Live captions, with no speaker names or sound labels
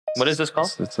What is this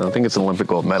called? I think it's an Olympic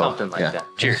gold medal. Something like that.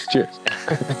 Cheers. Cheers.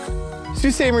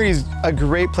 Sault Ste. Marie is a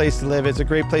great place to live. It's a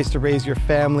great place to raise your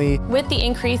family. With the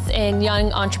increase in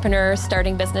young entrepreneurs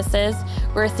starting businesses,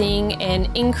 we're seeing an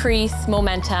increased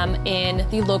momentum in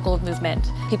the local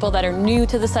movement. People that are new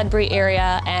to the Sudbury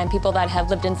area and people that have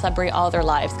lived in Sudbury all their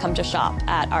lives come to shop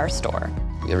at our store.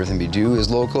 Everything we do is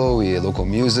local. We have local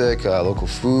music, local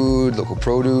food, local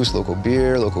produce, local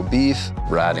beer, local beef.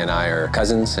 Brad and I are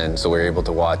cousins, and so we were able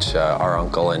to watch our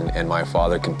uncle and my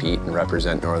father compete and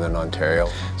represent Northern Ontario.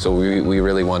 So we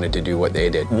really wanted to do what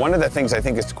they did. One of the things I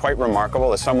think is quite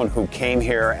remarkable as someone who came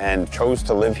here and chose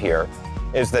to live here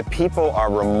is that people are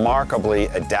remarkably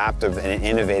adaptive and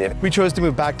innovative. We chose to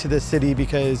move back to this city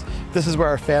because this is where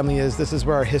our family is, this is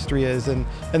where our history is, and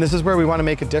this is where we want to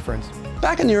make a difference.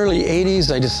 Back in the early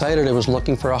 80s, I decided I was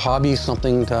looking for a hobby,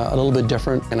 something a little bit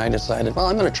different, and I decided, well,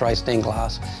 I'm going to try stained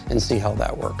glass and see how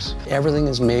that works. Everything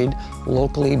is made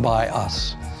locally by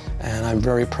us, and I'm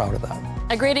very proud of that.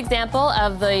 A great example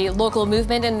of the local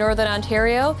movement in Northern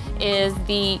Ontario is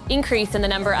the increase in the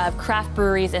number of craft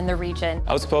breweries in the region.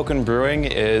 Outspoken Brewing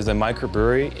is a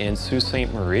microbrewery in Sault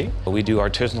Ste. Marie. We do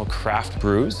artisanal craft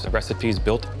brews, recipes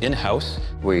built in-house.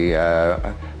 We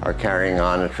are carrying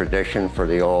on a tradition for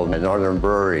the old northern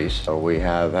breweries. So we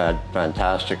have had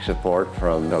fantastic support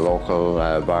from the local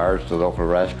bars, the local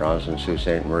restaurants in Sault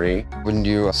Ste. Marie. When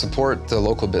you support the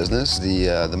local business,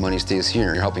 the money stays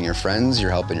here. You're helping your friends, you're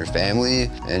helping your family,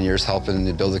 and you're just helping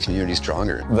to build the community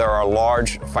stronger. There are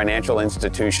large financial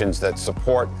institutions that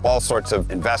support all sorts of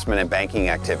investment and banking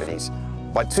activities.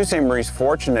 But Sault Ste. Marie is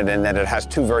fortunate in that it has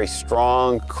two very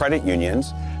strong credit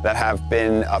unions that have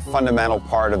been a fundamental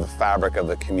part of the fabric of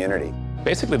the community.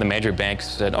 Basically, the major banks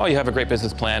said, oh, you have a great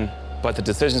business plan, but the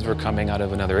decisions were coming out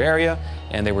of another area,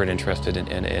 and they weren't interested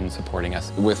in supporting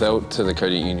us. Without the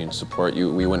credit union support,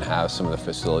 we wouldn't have some of the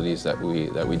facilities that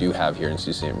we do have here in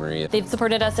Sault Ste. Marie. They've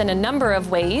supported us in a number of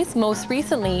ways. Most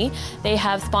recently, they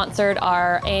have sponsored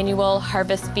our annual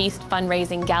Harvest Feast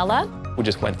fundraising gala. We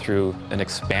just went through an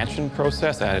expansion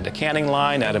process, added a canning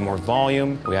line, added more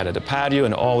volume, we added a patio,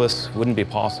 and all this wouldn't be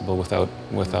possible without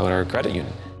our credit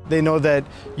union. They know that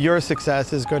your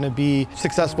success is going to be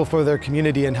successful for their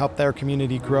community and help their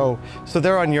community grow. So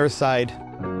they're on your side.